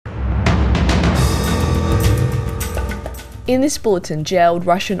In this bulletin, jailed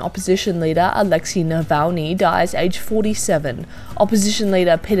Russian opposition leader Alexei Navalny dies aged 47. Opposition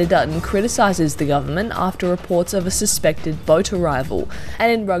leader Peter Dutton criticises the government after reports of a suspected boat arrival.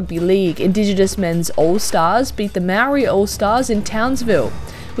 And in rugby league, Indigenous men's All Stars beat the Maori All Stars in Townsville.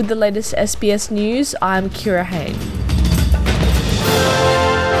 With the latest SBS News, I'm Kira Hain.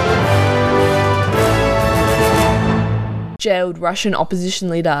 Jailed Russian opposition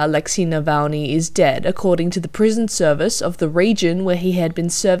leader Alexei Navalny is dead, according to the prison service of the region where he had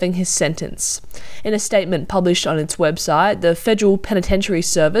been serving his sentence. In a statement published on its website, the Federal Penitentiary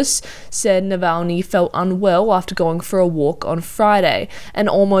Service said Navalny felt unwell after going for a walk on Friday and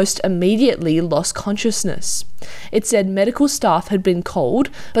almost immediately lost consciousness. It said medical staff had been called,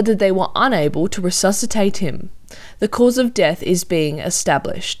 but that they were unable to resuscitate him. The cause of death is being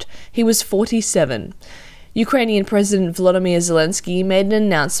established. He was 47. Ukrainian President Volodymyr Zelensky made an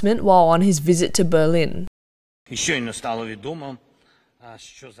announcement while on his visit to Berlin.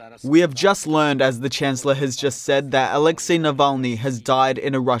 We have just learned, as the Chancellor has just said, that Alexei Navalny has died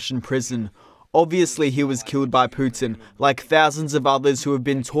in a Russian prison. Obviously, he was killed by Putin, like thousands of others who have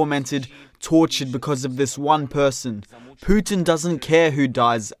been tormented, tortured because of this one person. Putin doesn't care who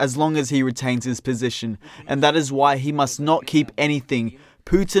dies as long as he retains his position, and that is why he must not keep anything.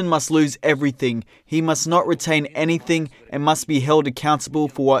 Putin must lose everything. He must not retain anything and must be held accountable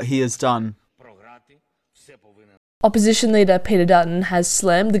for what he has done. Opposition leader Peter Dutton has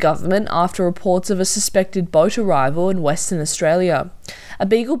slammed the government after reports of a suspected boat arrival in Western Australia. A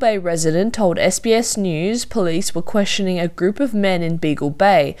Beagle Bay resident told SBS News police were questioning a group of men in Beagle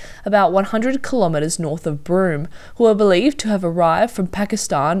Bay, about 100 kilometres north of Broome, who are believed to have arrived from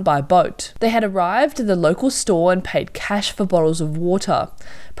Pakistan by boat. They had arrived at the local store and paid cash for bottles of water.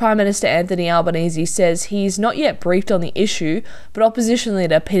 Prime Minister Anthony Albanese says he is not yet briefed on the issue, but opposition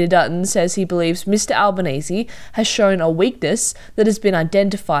leader Peter Dutton says he believes Mr Albanese has shown a weakness that has been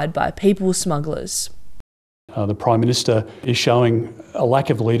identified by people smugglers. The Prime Minister is showing a lack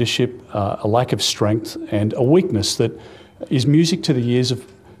of leadership, a lack of strength and a weakness that is music to the ears of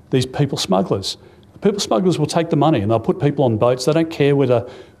these people smugglers. The people smugglers will take the money and they'll put people on boats. They don't care whether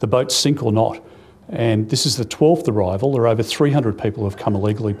the boats sink or not. And this is the 12th arrival. There are over 300 people who have come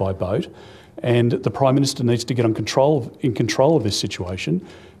illegally by boat. And the Prime Minister needs to get in control of this situation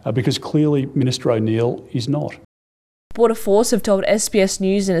because clearly Minister O'Neill is not. Border Force have told SBS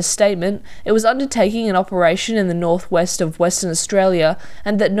News in a statement it was undertaking an operation in the northwest of Western Australia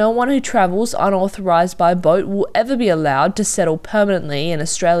and that no one who travels unauthorised by boat will ever be allowed to settle permanently in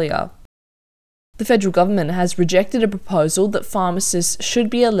Australia. The federal government has rejected a proposal that pharmacists should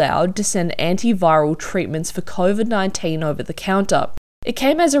be allowed to send antiviral treatments for COVID-19 over the counter. It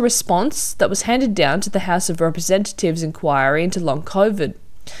came as a response that was handed down to the House of Representatives inquiry into long COVID.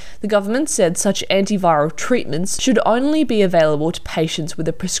 The government said such antiviral treatments should only be available to patients with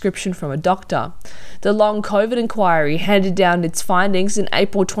a prescription from a doctor. The long COVID inquiry handed down its findings in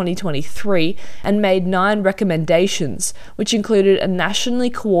April 2023 and made 9 recommendations, which included a nationally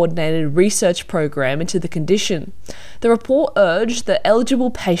coordinated research program into the condition. The report urged that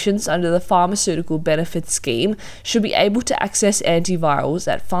eligible patients under the Pharmaceutical Benefits Scheme should be able to access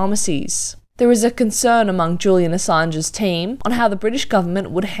antivirals at pharmacies. There is a concern among Julian Assange's team on how the British government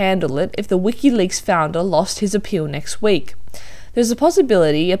would handle it if the WikiLeaks founder lost his appeal next week. There's a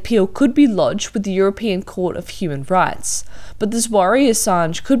possibility appeal could be lodged with the European Court of Human Rights, but there's worry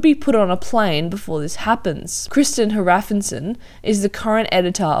Assange could be put on a plane before this happens. Kristen Harafinson is the current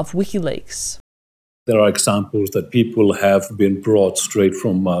editor of WikiLeaks. There are examples that people have been brought straight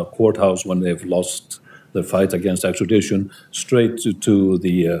from courthouse when they've lost the fight against extradition, straight to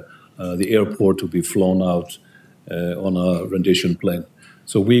the airport to be flown out on a rendition plane.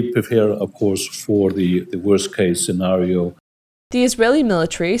 So we prepare, of course, for the worst case scenario. The Israeli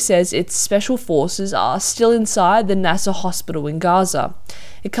military says its special forces are still inside the Nasser hospital in Gaza.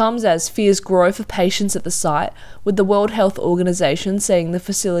 It comes as fears grow for patients at the site, with the World Health Organization saying the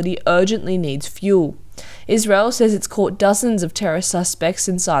facility urgently needs fuel. Israel says it's caught dozens of terror suspects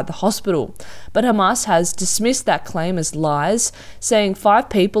inside the hospital, but Hamas has dismissed that claim as lies, saying 5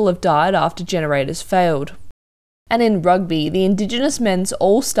 people have died after generators failed. And in rugby, the Indigenous men's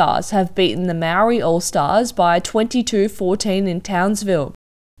All Stars have beaten the Maori All Stars by 22-14 in Townsville.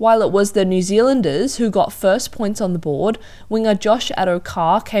 While it was the New Zealanders who got first points on the board, winger Josh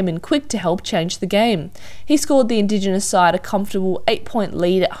Addo-Carr came in quick to help change the game. He scored the Indigenous side a comfortable 8-point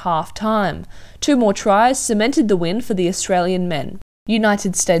lead at half-time. 2 more tries cemented the win for the Australian men.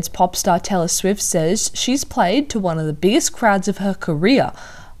 United States pop star Taylor Swift says she's played to one of the biggest crowds of her career,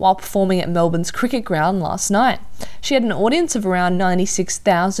 while performing at Melbourne's cricket ground last night. She had an audience of around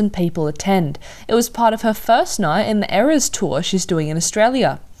 96,000 people attend. It was part of her first night in the Eras tour she's doing in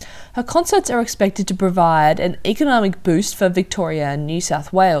Australia. Her concerts are expected to provide an economic boost for Victoria and New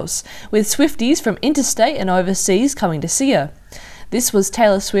South Wales, with Swifties from interstate and overseas coming to see her. This was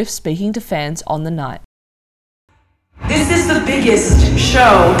Taylor Swift speaking to fans on the night. This is the biggest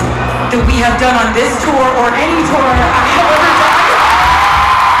show that we have done on this tour or any tour I have ever done.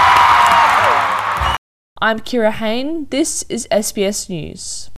 I'm Kira Hain. This is SBS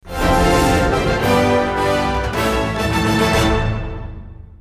News.